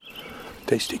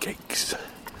tasty cakes.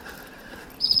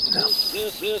 No.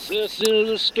 This is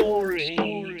a story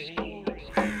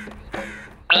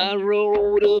I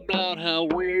wrote about how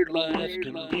weird life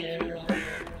can get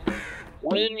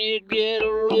when you get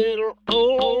a little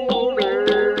older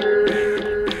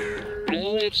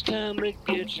and it's time to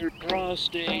get your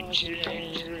prostate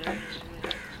checked.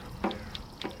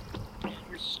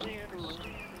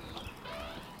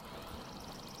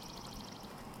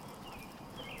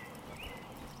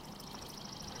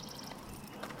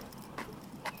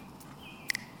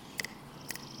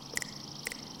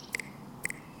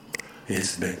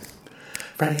 It's the big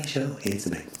Friday show. It's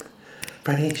the big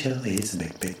Friday show. It's the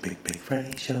big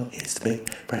Friday show. It's the big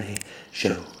Friday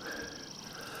show.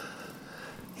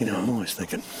 You know, I'm always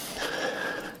thinking,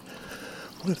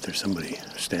 what if there's somebody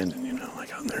standing, you know,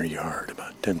 like out in their yard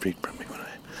about 10 feet from me when I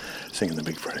sing the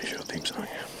Big Friday Show theme song?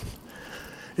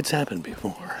 It's happened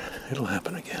before. It'll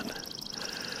happen again.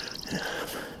 Yeah.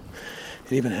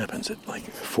 It even happens at like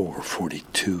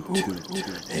 4:42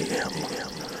 a.m.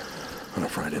 on a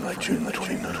Friday like June the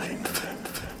 29th,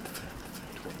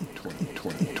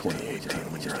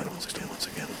 2018, when you're out amongst them once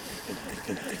again.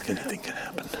 Anything can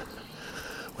happen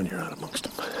when you're out amongst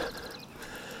them.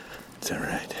 Is that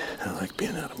right? I like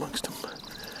being out amongst them.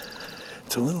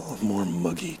 It's a little more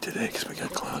muggy today because we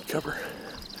got cloud cover.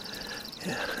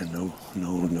 Yeah, and no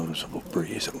noticeable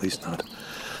breeze, at least not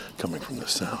coming from the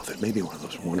south. It may be one of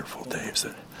those wonderful days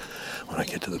that when I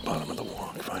get to the bottom of the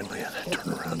walk finally and I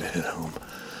turn around to head home,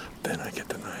 then I get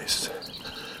the nice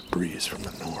breeze from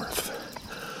the north.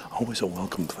 Always a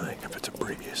welcome thing if it's a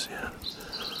breeze, yeah.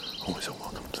 Always a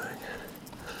welcome thing.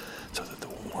 So that the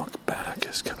walk back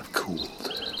is kind of cooled,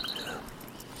 you know.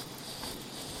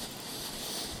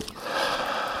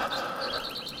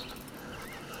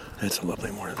 It's a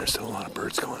lovely morning. There's still a lot of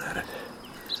birds going at it.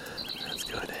 That's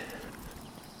good.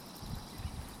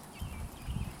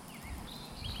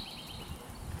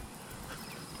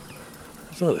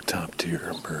 There's a lot of top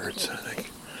tier birds, I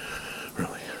think,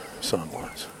 really,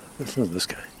 song-wise. Listen to this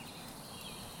guy.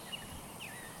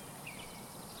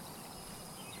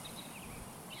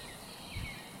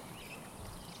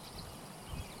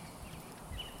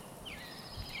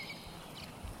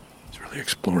 He's really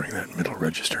exploring that middle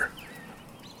register.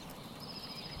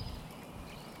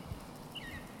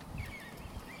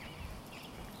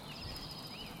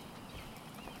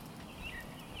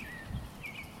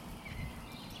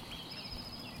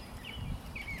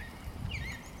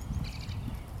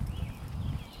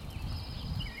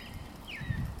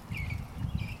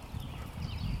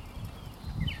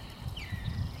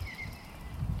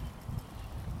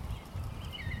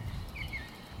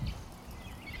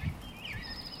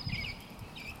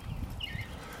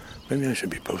 Maybe I should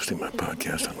be posting my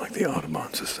podcast on like the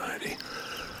Audubon Society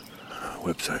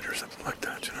website or something like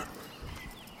that, you know.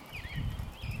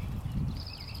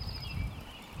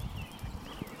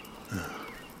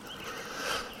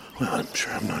 Well, I'm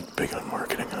sure I'm not big on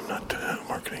marketing. I'm not a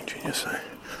marketing genius. I'm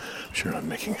sure I'm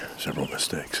making several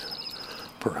mistakes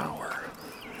per hour.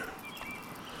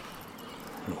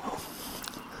 Oh, well.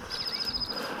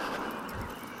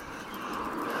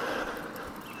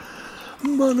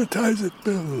 Monetize it,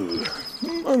 Bill.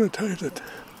 Monetize it.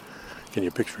 Can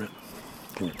you picture it?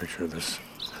 Can you picture this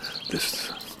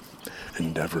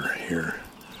endeavor here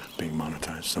being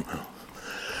monetized somehow?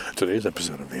 Today's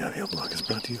episode of the audioblog is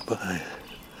brought to you by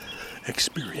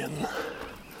Experian.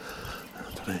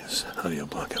 Today's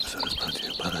audioblog episode is brought to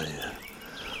you by,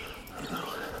 I don't know,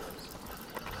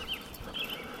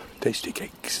 tasty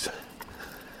cakes.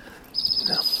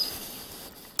 No.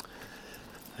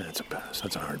 That's a pass.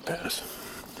 That's a hard pass.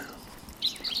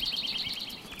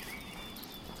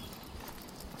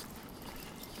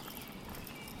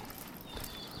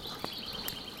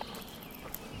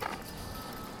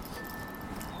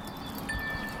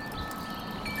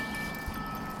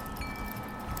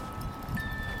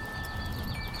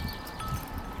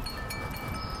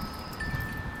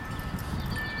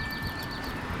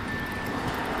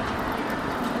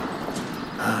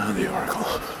 The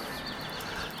Oracle.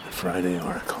 The Friday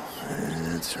Oracle.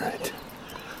 That's right.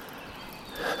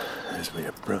 As we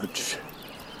approach,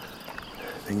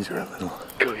 things are a little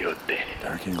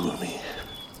dark and gloomy.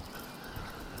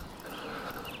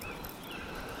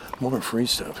 More free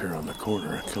stuff here on the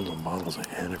corner. A couple of bottles of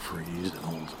antifreeze,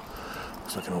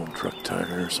 looks like an old truck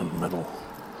tire, some metal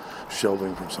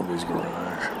shelving from somebody's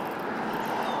garage.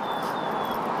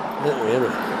 Yeah,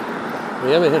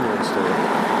 we have a hindrance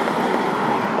today.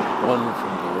 One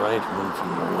from the right, one from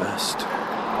the west.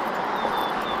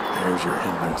 There's your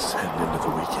hindrance heading into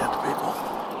the weekend, people.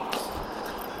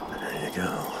 There you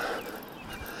go.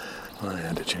 Well, I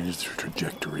had to change the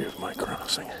trajectory of my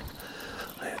crossing.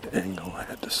 angle, I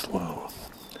had to slow.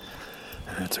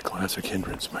 And that's a classic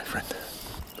hindrance, my friend.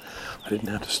 I didn't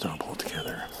have to stop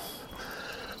altogether.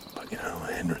 But,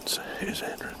 a hindrance is a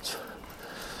hindrance.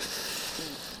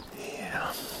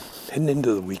 Yeah. Heading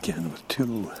into the weekend with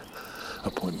 2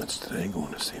 appointments today.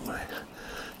 Going to see my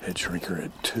head shrinker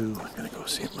at 2. I'm going to go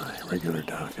see my regular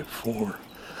doc at 4.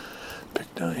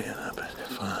 Pick Diane up at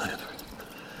 5.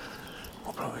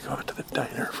 We'll probably go out to the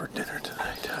diner for dinner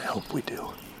tonight. I hope we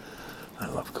do. I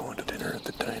love going to dinner at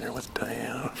the diner with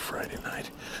Diane on a Friday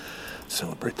night.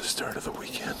 Celebrate the start of the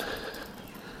weekend.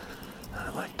 I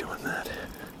like doing that.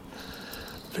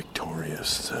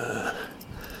 Victorious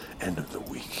end of the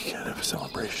week kind of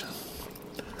celebration.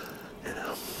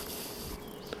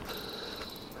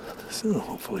 So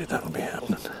hopefully that'll be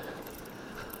happening.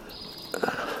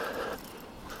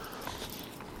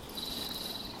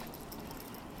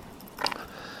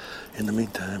 In the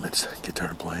meantime, it's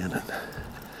guitar playing and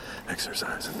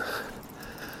exercising.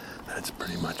 That's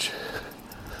pretty much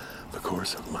the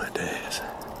course of my days.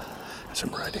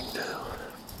 Some writing too.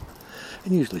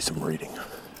 And usually some reading.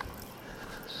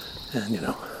 And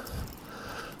I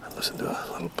listen to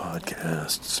little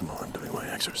podcasts while I'm doing my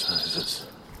exercises.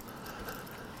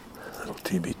 A little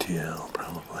TBTL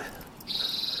probably.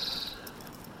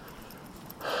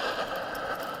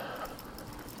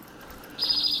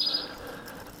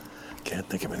 Can't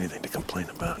think of anything to complain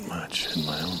about much in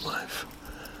my own life.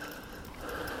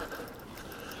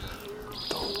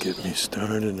 Don't get me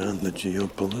started on the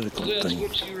geopolitical thing.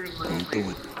 Don't do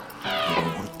it. I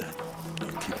don't want that.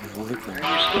 Don't keep me away from it.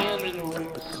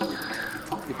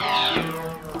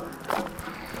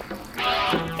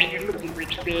 And you're looking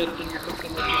at your death, and you're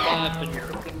looking at your life, and you're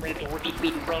looking at what you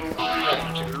did wrong and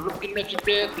right. You're looking at your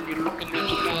death, and you're looking at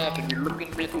your life, and you're looking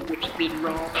at what you did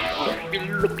wrong and right.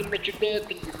 You're looking at your death,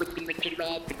 and you're looking at your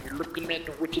life, and you're looking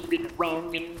at what you did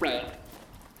wrong and right.